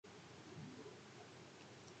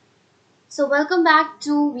So welcome back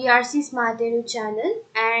to VRC Smart Data channel,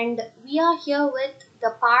 and we are here with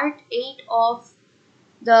the part 8 of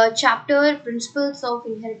the chapter Principles of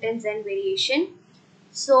Inheritance and Variation.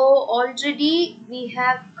 So already we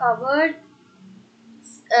have covered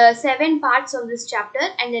 7 parts of this chapter,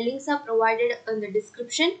 and the links are provided in the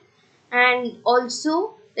description, and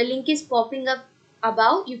also the link is popping up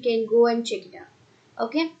above. You can go and check it out.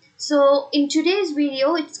 Okay, so in today's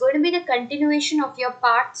video it's going to be the continuation of your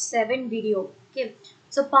part 7 video. Okay,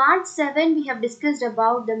 so part 7 we have discussed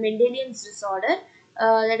about the Mendelian's disorder.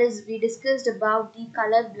 That is, we discussed about the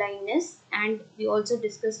color blindness, and we also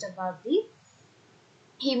discussed about the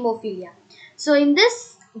hemophilia. So in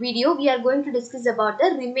this video we are going to discuss about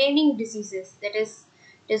the remaining diseases. That is,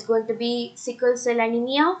 it is going to be sickle cell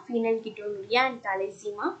anemia, phenylketonuria and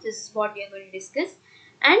thalassemia. This is what we are going to discuss,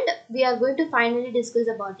 and we are going to finally discuss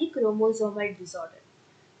about the chromosomal disorder.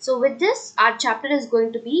 So with this, our chapter is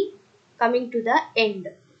going to be coming to the end.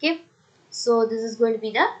 Okay, so this is going to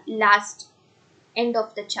be the last end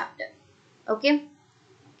of the chapter. Okay,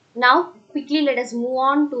 now quickly let us move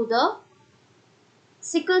on to the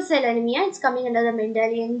sickle cell anemia. It's coming under the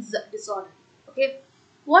Mendelian's disorder. Okay,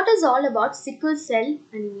 what is all about sickle cell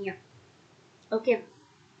anemia? Okay,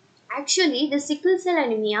 actually the sickle cell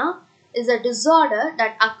anemia is a disorder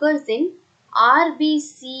that occurs in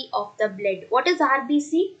RBC of the blood. What is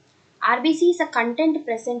RBC? RBC is a content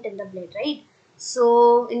present in the blood, right?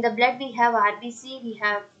 So in the blood we have RBC, we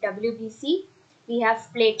have WBC, we have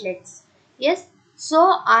platelets. Yes.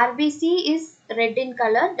 So RBC is red in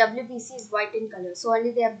color, WBC is white in color. So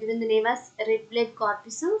only they have given the name as red blood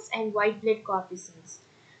corpuscles and white blood corpuscles.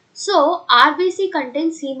 So RBC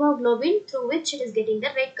contains hemoglobin through which it is getting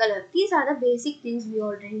the red color. These are the basic things we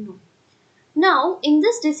already know. Now in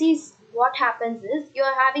this disease what happens is you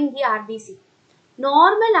are having the RBC.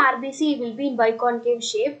 Normal RBC will be in biconcave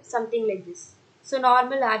shape, something like this. So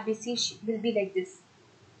normal RBC will be like this.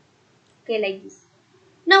 Okay, like this.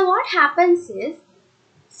 Now what happens is,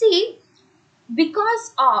 see,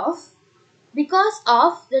 because of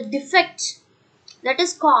the defect that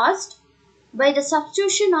is caused by the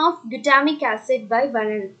substitution of glutamic acid by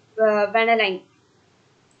vanillin.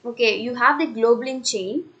 Okay, you have the globulin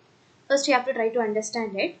chain. First you have to try to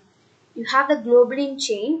understand it. You have the globulin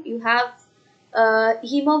chain. You have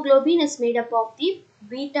hemoglobin is made up of the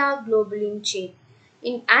beta globulin chain.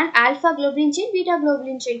 In an alpha globulin chain, beta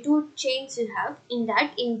globulin chain, two chains you have. In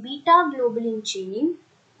that, in beta globulin chain,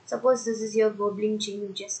 suppose this is your globulin chain,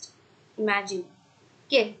 you just imagine.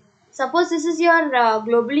 Okay, suppose this is your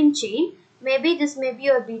globulin chain. Maybe this may be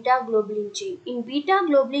your beta globulin chain. In beta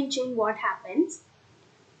globulin chain, what happens?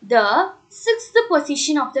 The sixth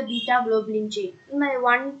position of the beta globulin chain. In my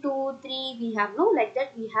 1, 2, 3, we have no, like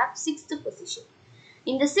that we have sixth position.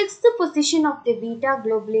 In the sixth position of the beta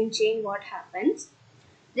globulin chain, what happens?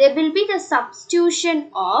 There will be the substitution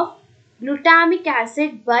of glutamic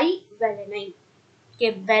acid by valine. Okay,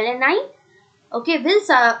 valine, okay, will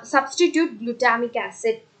substitute glutamic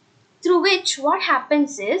acid, through which what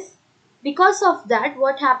happens is, because of that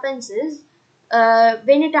what happens is,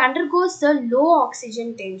 when it undergoes the low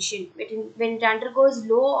oxygen tension, when it undergoes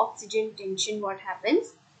low oxygen tension, what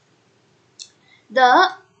happens?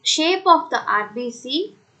 The shape of the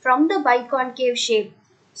RBC from the biconcave shape.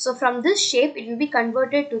 So from this shape, it will be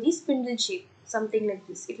converted to the spindle shape, something like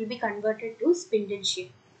this. It will be converted to spindle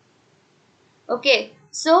shape. Okay,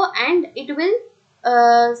 so and it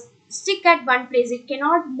will stick at one place. It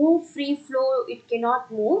cannot move free flow. It cannot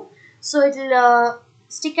move. So it will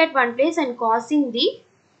stick at one place and causing the,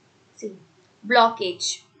 see,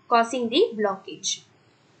 blockage, causing the blockage.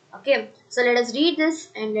 Okay, so let us read this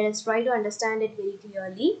and let us try to understand it very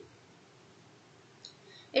clearly.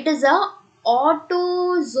 It is a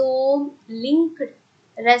autosome linked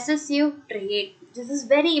recessive trait. This is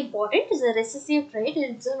very important. It is a recessive trait.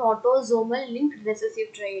 It's an autosomal linked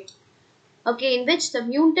recessive trait. Okay, in which the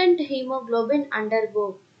mutant hemoglobin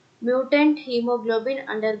undergoes a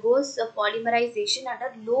polymerization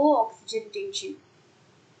under low oxygen tension.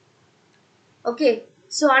 Okay,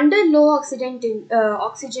 so under low oxygen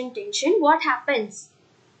tension, what happens?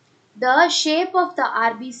 The shape of the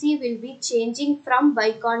RBC will be changing from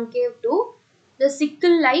biconcave to the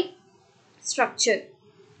sickle-like structure.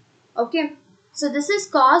 Okay, so this is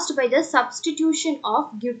caused by the substitution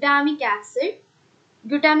of glutamic acid.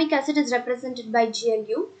 Glutamic acid is represented by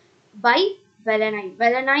GLU by valine.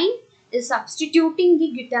 Valine is substituting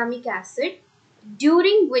the glutamic acid,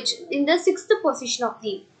 during which in the sixth position of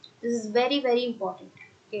the, this is very very important.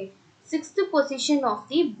 Okay, sixth position of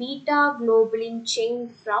the beta globulin chain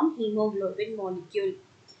from hemoglobin molecule.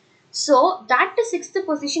 So that sixth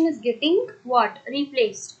position is getting what?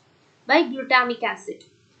 Replaced. by glutamic acid.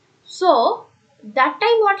 So that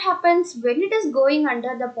time what happens when it is going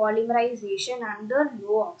under the polymerization under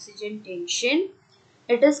low oxygen tension,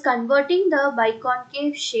 it is converting the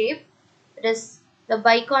biconcave shape, it is the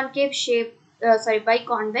biconcave shape,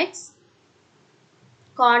 biconvex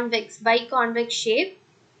shape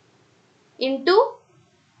into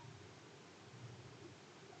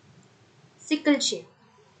sickle shape.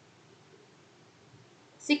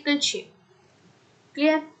 Sickle shape.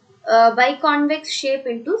 Clear? Biconvex shape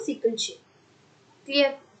into sickle shape.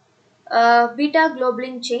 Clear? Beta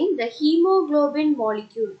globulin chain, the hemoglobin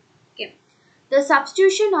molecule. Okay. The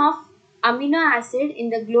substitution of amino acid in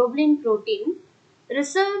the globulin protein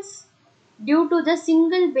results due to the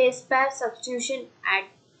single base pair substitution at.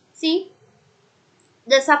 See,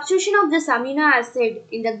 the substitution of this amino acid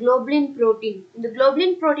in the globulin protein. In the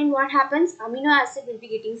globulin protein, what happens? Amino acid will be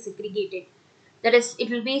getting segregated. That is, it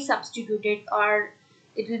will be substituted or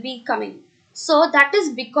it will be coming. So that is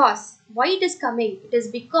because why it is coming? It is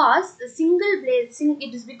because the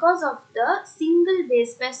it is because of the single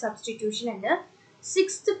base pair substitution and the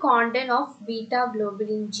sixth content of beta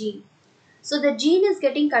globulin gene. So the gene is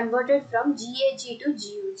getting converted from GAG to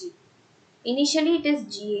GUG. Initially it is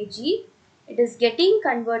GAG, it is getting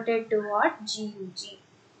converted to what? GUG.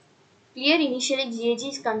 Clear? Initially GAG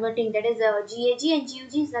is converting, that is GAG and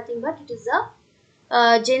GUG is nothing but it is a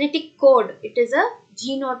genetic code, it is a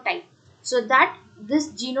genotype. So that this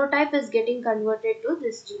genotype is getting converted to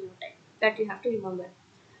this genotype, that you have to remember.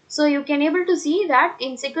 So you can able to see that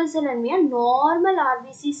in sickle cell anemia, normal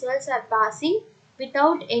RBC cells are passing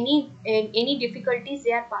without any difficulties,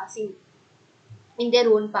 they are passing in their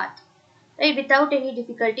own path. Right, without any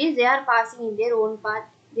difficulties they are passing in their own path,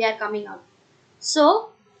 they are coming out.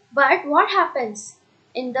 So but what happens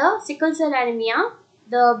in the sickle cell anemia,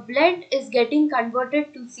 the blood is getting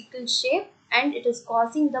converted to sickle shape and it is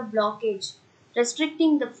causing the blockage,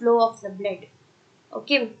 restricting the flow of the blood.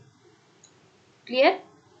 Okay, clear?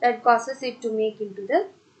 That causes it to make into the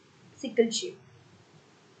sickle shape.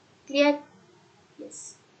 Clear?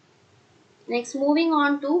 Yes. Next, moving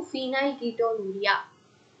on to phenylketonuria.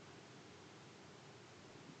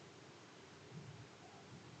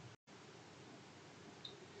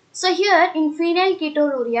 So here in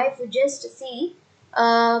phenylketonuria, if you just see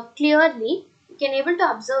clearly, you can able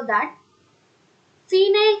to observe that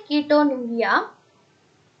phenylketonuria,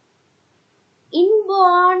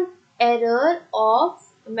 inborn error of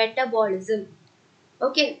metabolism.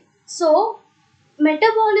 Okay, so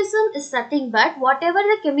metabolism is nothing but whatever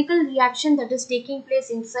the chemical reaction that is taking place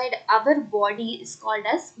inside our body is called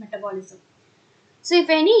as metabolism. So if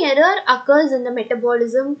any error occurs in the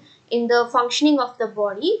metabolism, in the functioning of the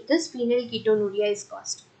body, this phenylketonuria is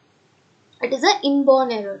caused. It is an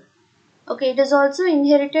inborn error. Okay, it is also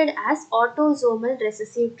inherited as autosomal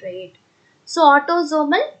recessive trait. So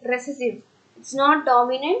autosomal recessive, it's not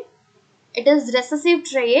dominant, it is recessive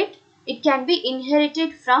trait. It can be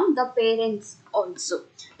inherited from the parents also.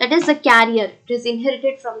 That is the carrier. It is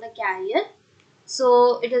inherited from the carrier.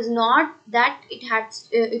 So it is not that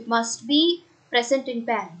it must be present in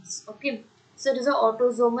parents. Okay. So it is an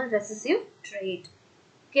autosomal recessive trait.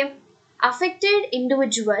 Okay. Affected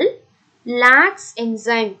individual lacks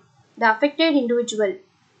enzyme. The affected individual.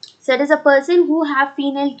 So it is a person who have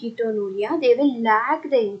phenylketonuria. They will lack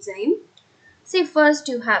the enzyme. See, first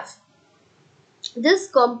you have this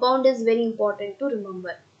compound is very important to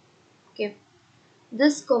remember. Okay.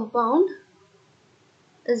 This compound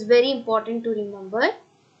is very important to remember.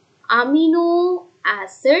 Amino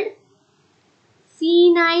acid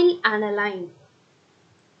phenylalanine.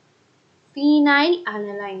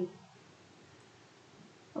 Phenylalanine.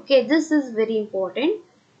 Okay, this is very important.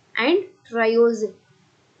 And triosine.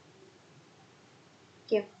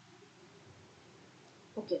 Okay.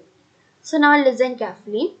 Okay. So now listen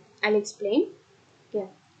carefully. I'll explain. Okay.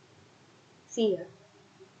 See here.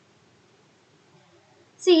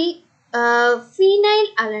 See,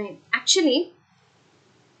 phenylalanine. Actually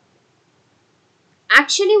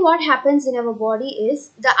what happens in our body is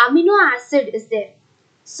the amino acid is there.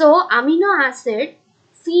 So amino acid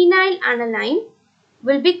phenylalanine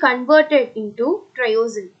will be converted into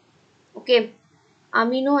triosine. Okay,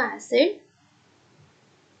 amino acid,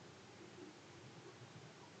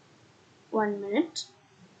 1 minute,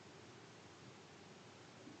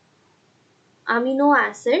 amino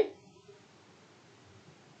acid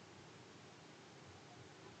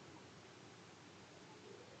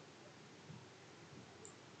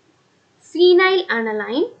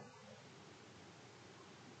phenylalanine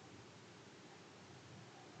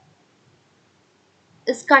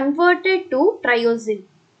is converted to triosine.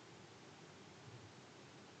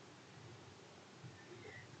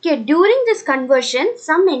 Okay, during this conversion,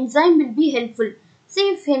 some enzyme will be helpful. See,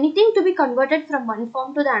 if anything to be converted from one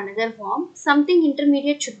form to the another form, something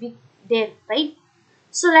intermediate should be there, right?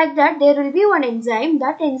 So like that, there will be one enzyme.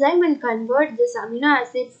 That enzyme will convert this amino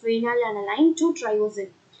acid phenylalanine to triosine.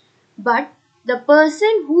 But the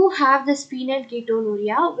person who have this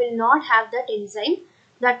phenylketonuria will not have that enzyme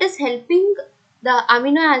that is helping the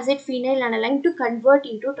amino acid phenylalanine to convert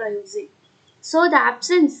into triosine. So the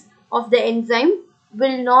absence of the enzyme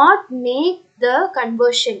will not make the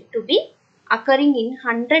conversion to be occurring in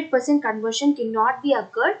 100% conversion cannot be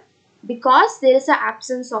occurred because there is an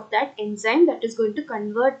absence of that enzyme that is going to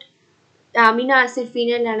convert the amino acid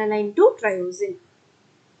phenylalanine to triosine.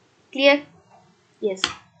 Clear? Yes.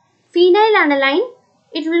 Phenylalanine,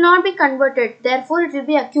 it will not be converted, therefore it will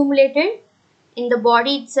be accumulated in the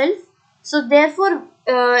body itself. So therefore,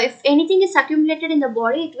 if anything is accumulated in the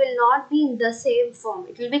body, it will not be in the same form.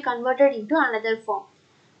 It will be converted into another form.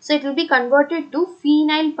 So it will be converted to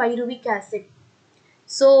phenylpyruvic acid.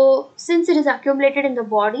 So since it is accumulated in the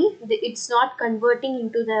body, it's not converting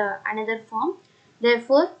into the another form.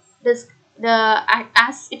 Therefore, this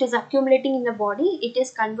as it is accumulating in the body, it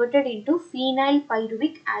is converted into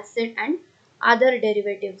phenylpyruvic acid and other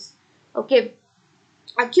derivatives. Okay,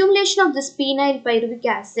 accumulation of this phenylpyruvic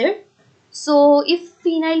acid. So if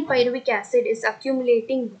phenylpyruvic acid is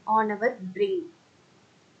accumulating on our brain,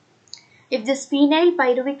 if this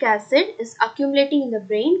phenylpyruvic acid is accumulating in the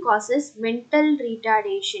brain, causes mental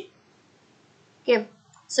retardation. Okay,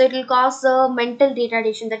 so it will cause a mental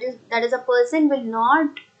retardation. That is a person will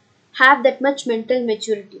not have that much mental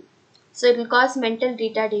maturity. So it will cause mental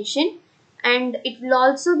retardation, and it will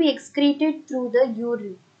also be excreted through the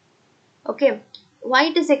urine. Okay, why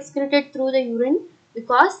it is excreted through the urine?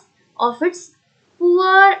 Because of its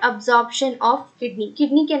poor absorption of kidney.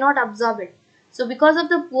 Kidney cannot absorb it. So because of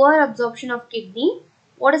the poor absorption of kidney,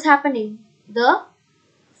 what is happening? The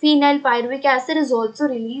phenylpyruvic acid is also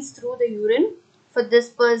released through the urine for this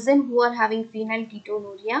person who are having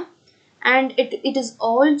phenylketonuria, and it is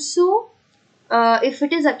also if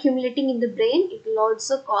it is accumulating in the brain, it will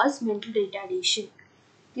also cause mental retardation.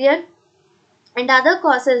 Clear? And other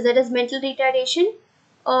causes, that is mental retardation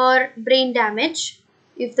or brain damage.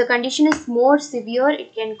 If the condition is more severe,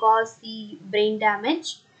 it can cause the brain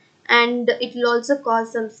damage, and it will also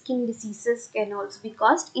cause some skin diseases, can also be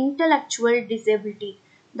caused. Intellectual disability,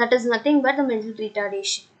 that is nothing but the mental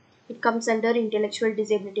retardation. It comes under intellectual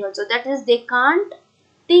disability also. That is, they can't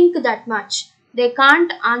think that much, they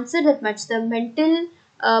can't answer that much. The mental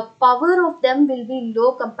power of them will be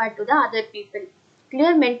low compared to the other people.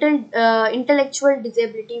 Clear? Mental intellectual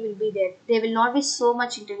disability will be there, they will not be so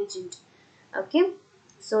much intelligent. Okay,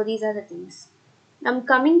 so these are the things. Now I'm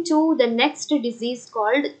coming to the next disease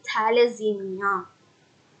called thalassemia.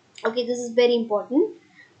 Okay, this is very important,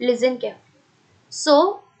 listen carefully.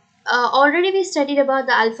 So already we studied about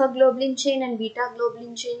the alpha globulin chain and beta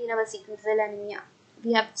globulin chain in our sickle cell anemia.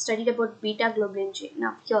 We have studied about beta globulin chain.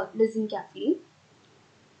 Now here, listen carefully.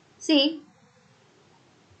 See,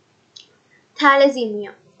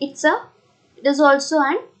 thalassemia, it is also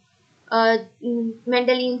an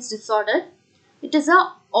Mendelian's disorder. It is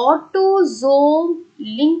a autosome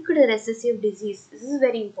linked recessive disease. This is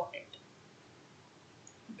very important.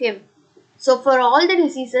 Okay, so for all the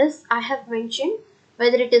diseases I have mentioned,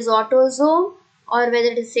 whether it is autosome or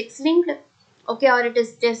whether it is sex linked, okay, or it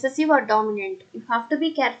is recessive or dominant, you have to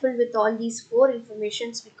be careful with all these four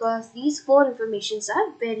informations because these four informations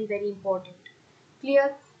are very, very important.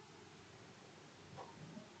 Clear?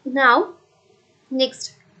 Now,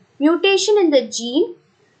 next, mutation in the gene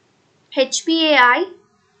HPAI,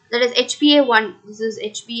 that is HPA1, this is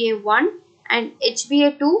HPA1 and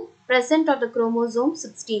HPA2 present on the chromosome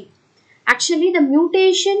 16. Actually, the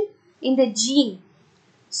mutation in the gene,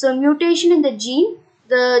 so mutation in the gene,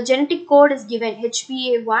 the genetic code is given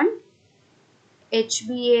HPA1,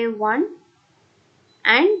 HBA1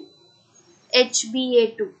 and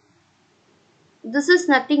HBA2. This is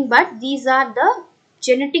nothing but these are the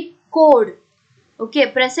genetic code,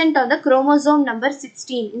 okay, present on the chromosome number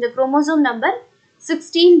 16. In the chromosome number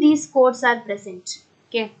 16, these codes are present.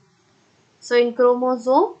 Okay, so in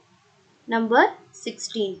chromosome number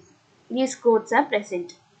 16, these codes are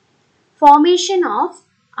present. Formation of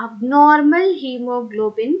abnormal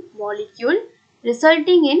hemoglobin molecule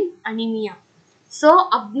resulting in anemia. So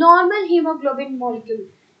abnormal hemoglobin molecule,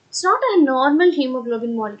 it's not a normal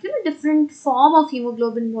hemoglobin molecule, a different form of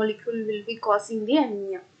hemoglobin molecule will be causing the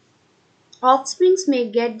anemia. Offsprings may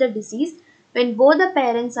get the disease when both the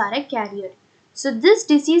parents are a carrier. So this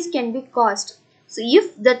disease can be caused. So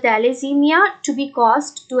if the thalassemia to be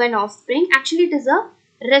caused to an offspring, actually it is a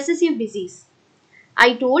recessive disease.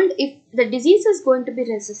 I told if the disease is going to be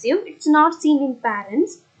recessive, it's not seen in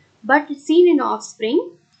parents, but it's seen in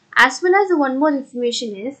offspring. As well as one more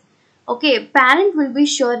information is, okay, parent will be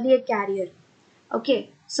surely a carrier. Okay,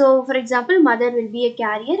 so for example, mother will be a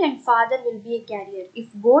carrier and father will be a carrier.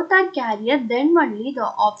 If both are carrier, then only the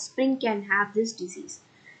offspring can have this disease.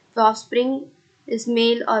 If offspring is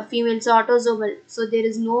male or female, it's autosomal. So there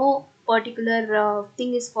is no particular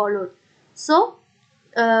thing is followed. So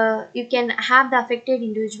you can have the affected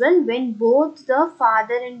individual when both the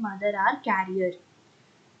father and mother are carrier.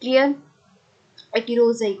 Clear?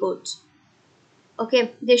 Heterozygotes.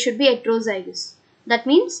 Okay, they should be heterozygous. That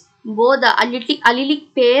means both the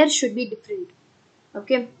allelic pair should be different.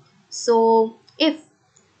 Okay, so if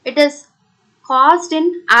it is caused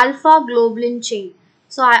in alpha globulin chain,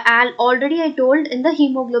 so I told in the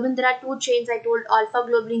hemoglobin there are two chains. I told alpha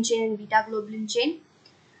globulin chain and beta globulin chain.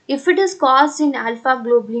 If it is caused in alpha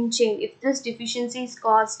globulin chain, if this deficiency is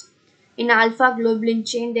caused in alpha globulin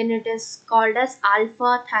chain, then it is called as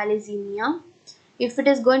alpha thalassemia. If it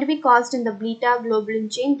is going to be caused in the beta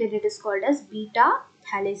globulin chain, then it is called as beta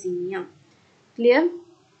thalassemia. Clear?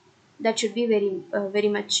 That should be very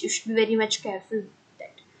much, you should be very much careful with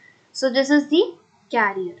that. So this is the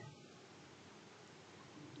carrier.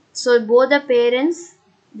 So both the parents,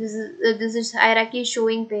 this is hierarchy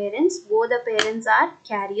showing parents. Both the parents are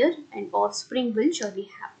carrier and offspring will surely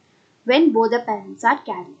have when both the parents are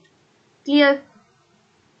carrier. Clear?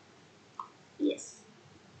 Yes.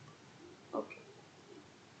 Okay.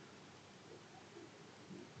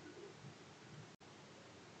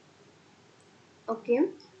 Okay.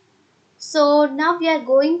 So now we are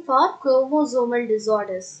going for chromosomal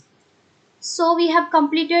disorders. So we have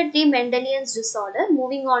completed the Mendelian's disorder.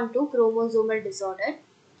 Moving on to chromosomal disorder.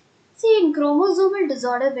 See, in chromosomal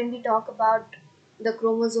disorder, when we talk about the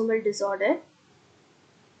chromosomal disorder,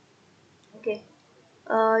 okay,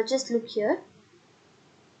 just look here.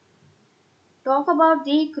 Talk about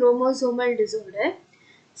the chromosomal disorder.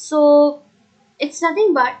 So it's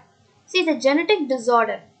nothing but, see, the genetic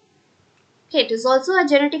disorder. Okay, it is also a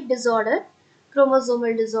genetic disorder.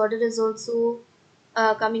 Chromosomal disorder is also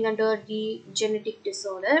coming under the genetic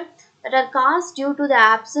disorder that are caused due to the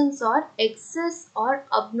absence or excess or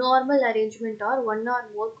abnormal arrangement or one or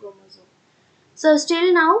more chromosome. So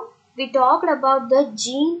still now we talked about the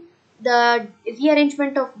gene, the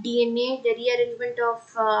rearrangement of DNA, the rearrangement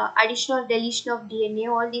of additional deletion of DNA,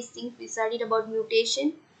 all these things we studied about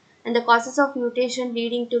mutation and the causes of mutation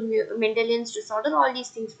leading to Mendelian's disorder, all these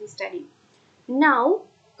things we studied. Now,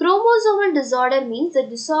 chromosomal disorder means the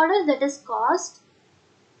disorder that is caused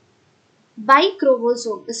by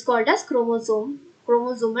chromosome is called as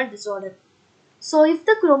chromosomal disorder. So, if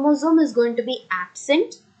the chromosome is going to be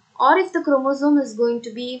absent or if the chromosome is going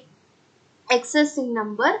to be excess in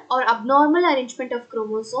number or abnormal arrangement of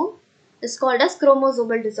chromosome is called as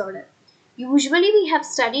chromosomal disorder. Usually, we have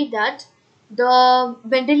studied that the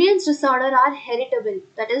Mendelian's disorder are heritable.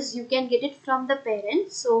 That is, you can get it from the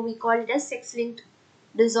parents. So, we call it as sex-linked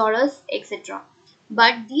disorders, etc.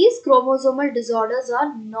 But these chromosomal disorders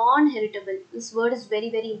are non-heritable. This word is very,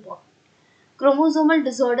 very important. Chromosomal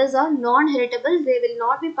disorders are non-heritable. They will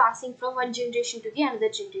not be passing from one generation to the another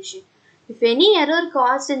generation. If any error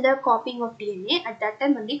caused in the copying of DNA, at that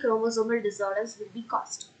time only chromosomal disorders will be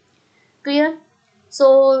caused. Clear?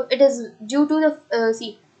 So it is due to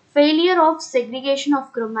the failure of segregation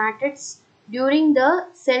of chromatids during the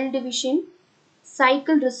cell division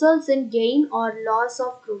cycle results in gain or loss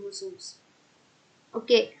of chromosomes.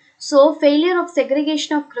 Okay, so failure of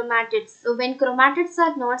segregation of chromatids. So when chromatids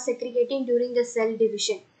are not segregating during the cell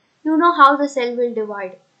division, you know how the cell will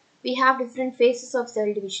divide. We have different phases of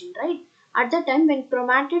cell division, right? At the time when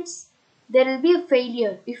chromatids, there will be a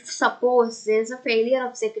failure. If suppose there is a failure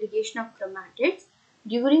of segregation of chromatids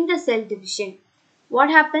during the cell division, what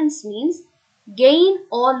happens means gain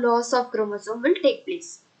or loss of chromosome will take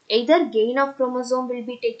place. Either gain of chromosome will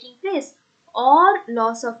be taking place or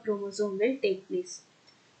loss of chromosome will take place.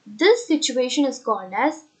 This situation is called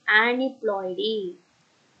as aneuploidy.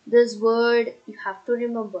 This word you have to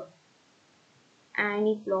remember.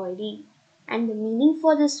 Aneuploidy. And the meaning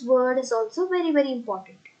for this word is also very, very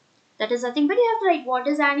important. That is nothing but you have to write what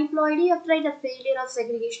is aneuploidy. You have to write a failure of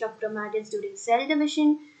segregation of chromatids during cell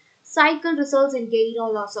division. Cycle results in gain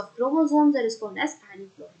or loss of chromosomes that is called as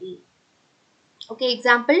aneuploidy. Okay,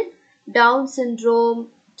 example Down syndrome,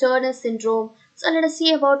 Turner syndrome. So let us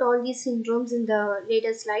see about all these syndromes in the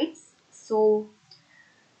later slides. So,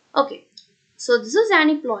 okay, so this is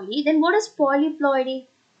aneuploidy. Then what is polyploidy?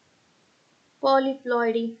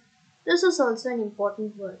 Polyploidy. This is also an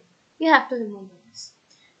important word. You have to remember this.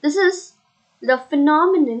 This is the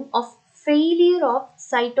phenomenon of failure of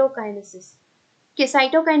cytokinesis. Okay,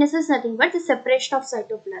 cytokinesis is nothing but the separation of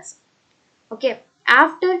cytoplasm. Okay,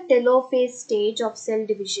 after telophase stage of cell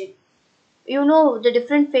division, you know the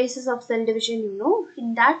different phases of cell division,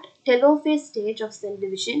 in that telophase stage of cell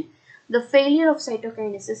division, the failure of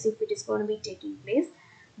cytokinesis, if it is going to be taking place,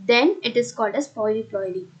 then it is called as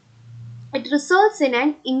polyploidy. It results in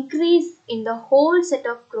an increase in the whole set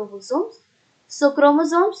of chromosomes. So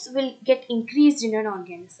chromosomes will get increased in an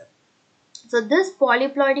organism. So this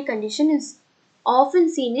polyploidy condition is often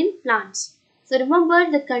seen in plants. So remember,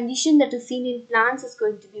 the condition that is seen in plants is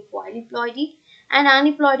going to be polyploidy, and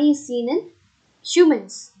aneuploidy is seen in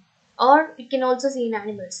humans, or it can also see in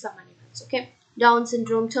animals, some animals. Okay, Down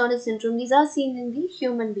syndrome, Turner syndrome, these are seen in the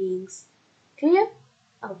human beings. Clear?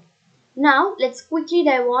 Okay. Now let's quickly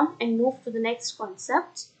dive on and move to the next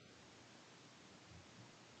concept.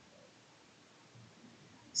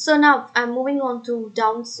 So now I'm moving on to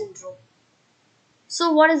Down syndrome.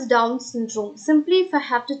 So what is Down syndrome? Simply, if I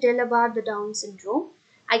have to tell about the Down syndrome,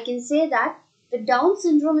 I can say that the Down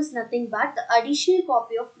syndrome is nothing but the additional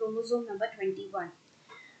copy of chromosome number 21.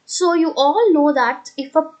 So you all know that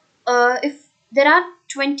if there are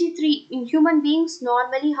 23 in human beings,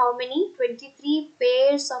 normally how many? 23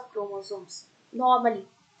 pairs of chromosomes. Normally,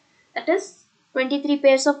 that is 23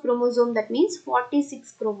 pairs of chromosome. That means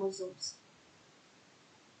 46 chromosomes.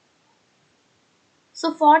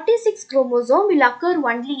 So 46 chromosome will occur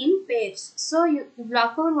only in pairs. So you will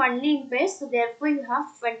occur only in pairs. So therefore you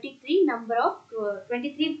have 23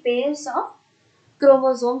 pairs of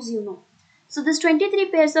chromosomes. So this 23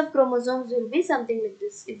 pairs of chromosomes will be something like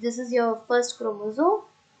this. If this is your first chromosome,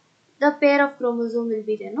 the pair of chromosome will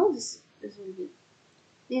be there. No, this will be.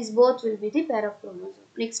 These both will be the pair of chromosome.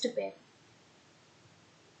 Next pair.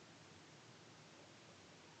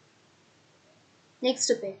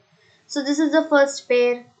 Next pair. So this is the first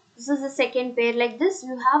pair, this is the second pair. Like this,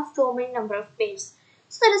 you have so many number of pairs.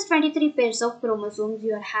 So there is 23 pairs of chromosomes.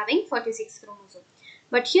 You are having 46 chromosomes.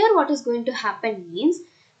 But here what is going to happen means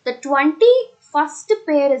the 21st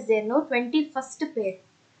pair is there. No, 21st pair.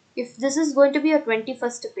 If this is going to be a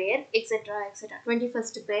 21st pair, etc., etc.,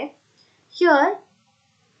 21st pair. Here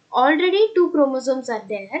already two chromosomes are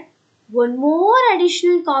there. One more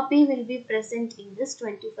additional copy will be present in this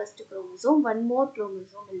 21st chromosome. One more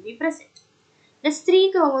chromosome will be present. These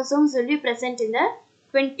three chromosomes will be present in the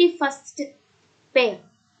 21st pair.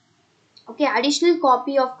 Okay, additional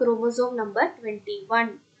copy of chromosome number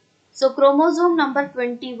 21. So chromosome number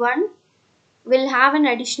 21 will have an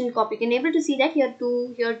additional copy. You can able to see that here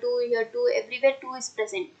 2, here 2, here 2, everywhere 2 is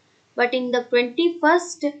present. But in the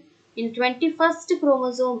 21st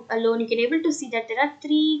chromosome alone, you can able to see that there are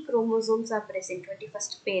 3 chromosomes are present,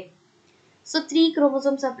 21st pair. So 3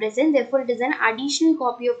 chromosomes are present, therefore it is an additional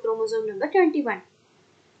copy of chromosome number 21.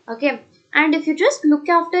 Okay, and if you just look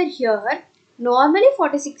after here, normally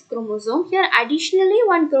 46 chromosome, here additionally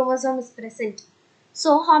 1 chromosome is present.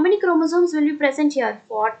 So how many chromosomes will be present here?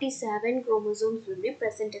 47 chromosomes will be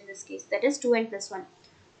present in this case, that is 2n plus 1.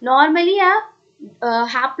 Normally a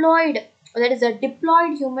haploid, that is a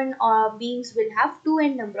diploid human beings will have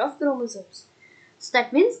 2n number of chromosomes. So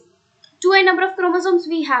that means 2n number of chromosomes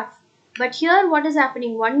we have. But here what is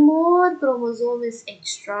happening? One more chromosome is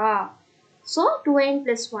extra. So 2n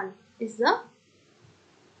plus 1 is the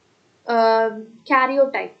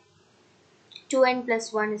karyotype. 2n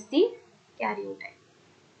plus 1 is the karyotype.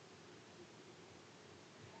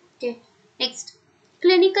 Okay. Next,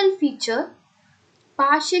 clinical feature,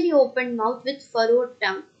 partially open mouth with furrowed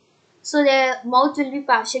tongue. So their mouth will be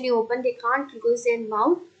partially open. They can't close their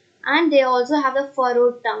mouth, and they also have a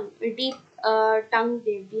furrowed tongue, a deep tongue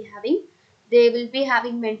they will be having. They will be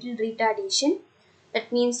having mental retardation.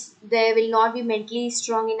 That means they will not be mentally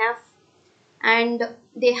strong enough. And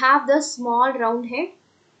they have the small round head,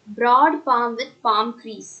 broad palm with palm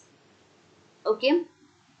crease. Okay,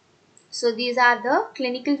 so these are the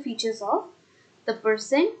clinical features of the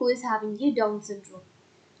person who is having the Down syndrome.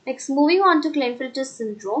 Next, moving on to Klinefelter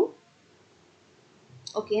syndrome.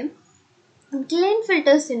 Okay,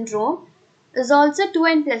 Klinefelter syndrome is also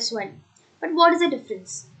 2n plus 1. But what is the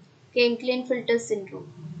difference? Okay, in Klinefelter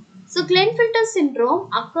syndrome. So Klinefelter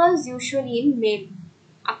syndrome occurs usually in male.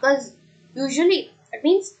 Occurs usually, that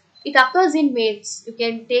means it occurs in males. You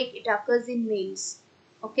can take it occurs in males.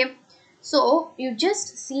 Okay. So you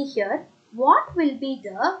just see here what will be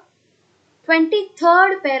the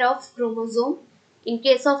 23rd pair of chromosome in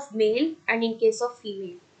case of male and in case of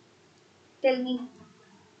female. Tell me,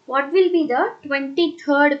 what will be the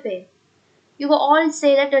 23rd pair? You will all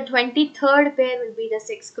say that the 23rd pair will be the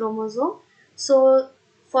sex chromosome. So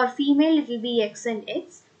for female it will be X and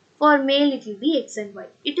X. For male it will be X and Y.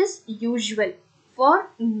 It is usual. For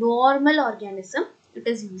normal organism it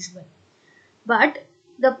is usual. But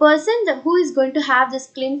the person who is going to have this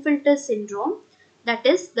Klinefelter syndrome, that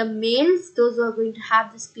is the males, those who are going to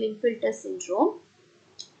have this Klinefelter syndrome,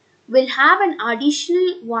 will have an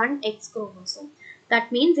additional one X chromosome.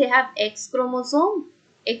 That means they have X chromosome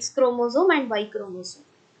and Y chromosome.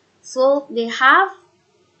 So they have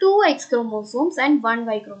two X chromosomes and one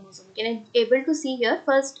Y chromosome. Can I able to see here?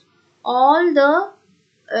 First, all the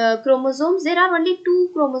chromosomes, there are only two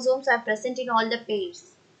chromosomes are present in all the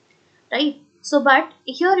pairs, right? So, but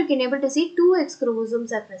here you can able to see two X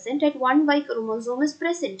chromosomes are present and one Y chromosome is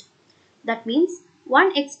present. That means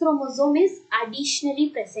one X chromosome is additionally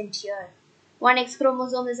present here. One X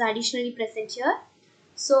chromosome is additionally present here.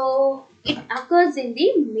 So, it occurs in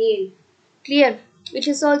the male. Clear? Which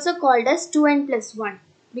is also called as 2n plus 1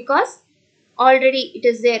 because already it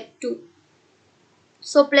is there 2.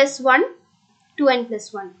 So, plus 1, 2n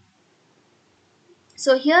plus 1.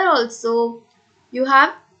 So, here also you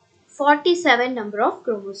have 47 number of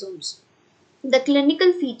chromosomes. The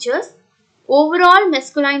clinical features, overall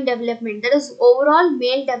masculine development, that is overall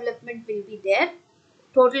male development will be there.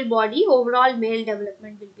 Total body, overall male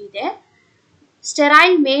development will be there.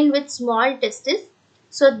 Sterile male with small testes.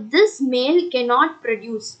 So this male cannot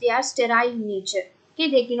produce, they are sterile in nature. Okay,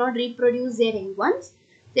 they cannot reproduce their young ones.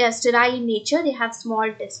 They are sterile in nature, they have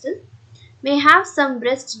small testes. May have some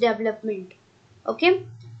breast development. Okay,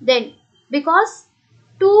 then because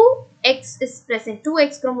 2X is present,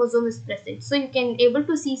 2X chromosome is present. So you can able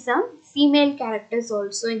to see some female characters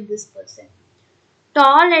also in this person.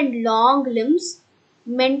 Tall and long limbs,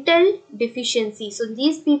 mental deficiency. So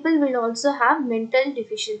these people will also have mental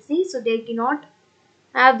deficiency. So they cannot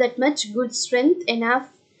have that much good strength, enough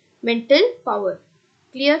mental power.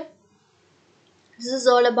 Clear? This is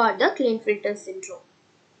all about the Klinefelter syndrome.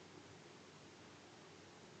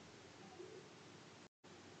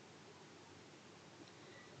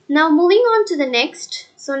 Now moving on to the next.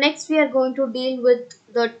 So next we are going to deal with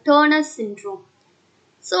the Turner syndrome.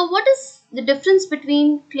 So what is the difference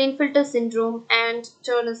between Klinefelter syndrome and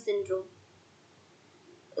Turner syndrome?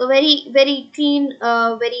 A very clean,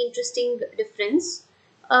 very interesting difference,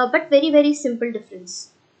 but very simple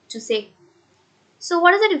difference to say. So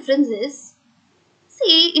what is the difference is,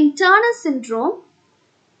 see in Turner syndrome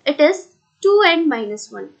it is 2n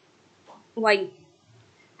minus 1 y,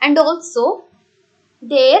 and also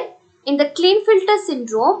there in the Klinefelter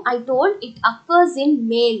syndrome I told it occurs in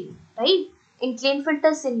male, right? In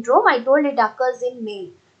Klinefelter syndrome I told it occurs in male,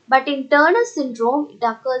 but in Turner syndrome it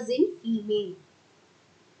occurs in female.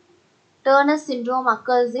 Turner syndrome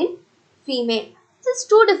occurs in female. Just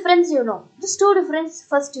two difference, you know. Just two difference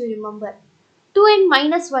first you remember. 2n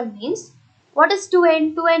minus 1 means, what is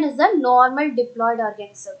 2n? 2n is a normal diploid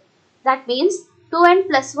organism. That means 2n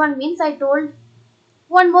plus 1 means I told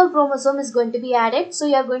one more chromosome is going to be added. So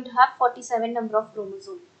you are going to have 47 number of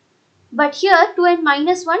chromosomes. But here 2n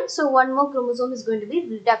minus 1, so one more chromosome is going to be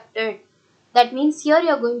reducted. That means here you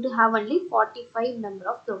are going to have only 45 number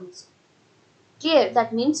of chromosomes. Clear?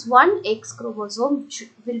 That means one X chromosome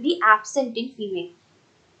will be absent in female.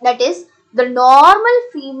 That is, the normal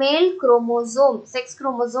female chromosome, sex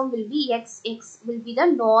chromosome will be XX, will be the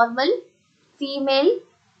normal female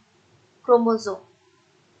chromosome,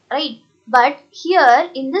 right? But here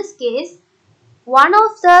in this case, one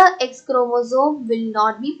of the X chromosome will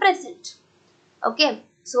not be present. Okay,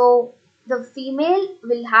 so the female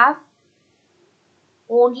will have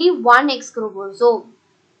only one X chromosome.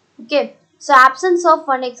 Okay, so absence of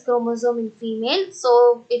one X chromosome in female,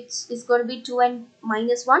 so it's going to be 2n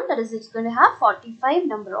minus 1, that is it's going to have 45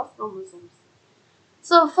 number of chromosomes.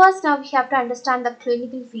 So first now we have to understand the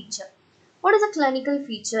clinical feature. What is a clinical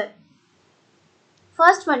feature?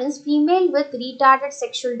 First one is female with retarded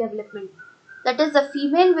sexual development. That is, the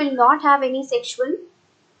female will not have any sexual,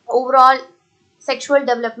 overall sexual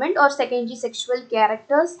development or secondary sexual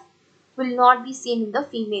characters will not be seen in the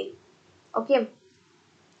female. Okay,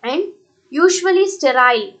 and usually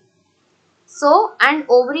sterile. So, and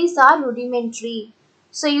ovaries are rudimentary.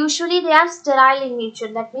 So, usually they are sterile in nature.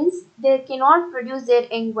 That means they cannot produce their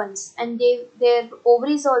young ones, and their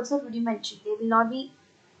ovaries are also rudimentary. They will not be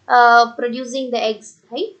producing the eggs,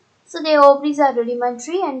 right? So, their ovaries are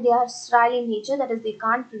rudimentary and they are sterile in nature. That is, they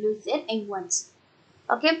can't produce their young ones.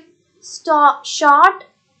 Okay, short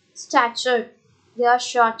stature. They are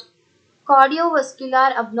short.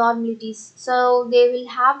 Cardiovascular abnormalities. So they will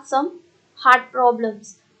have some heart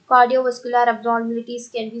problems. Cardiovascular abnormalities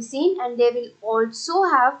can be seen, and they will also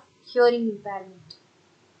have hearing impairment.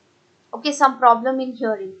 Okay, some problem in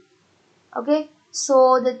hearing. Okay,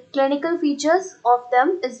 So the clinical features of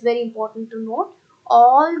them is very important to note.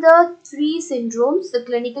 All the three syndromes, the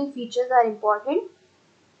clinical features are important,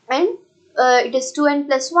 and it is 2n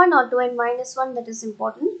plus 1 or 2n minus 1 that is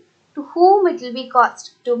important. To whom it will be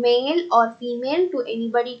caused, to male or female, to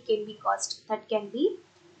anybody it can be caused, that can be.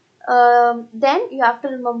 Then you have to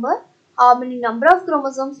remember how many number of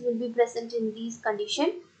chromosomes will be present in these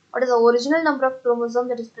condition. What is the original number of chromosomes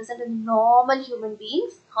that is present in normal human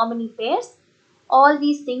beings? How many pairs? All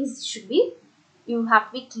these things should be, you have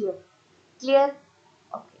to be clear. Clear?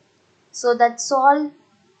 Okay. So that's all.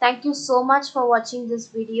 Thank you so much for watching this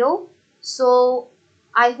video. So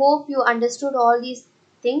I hope you understood all these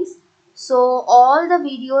things. So all the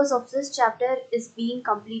videos of this chapter is being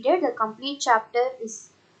completed. The complete chapter is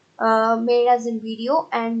made as in video,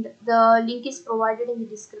 and the link is provided in the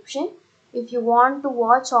description. If you want to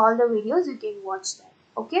watch all the videos, you can watch that.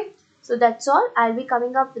 Okay. So that's all. I'll be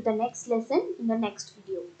coming up with the next lesson in the next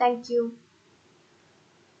video. Thank you.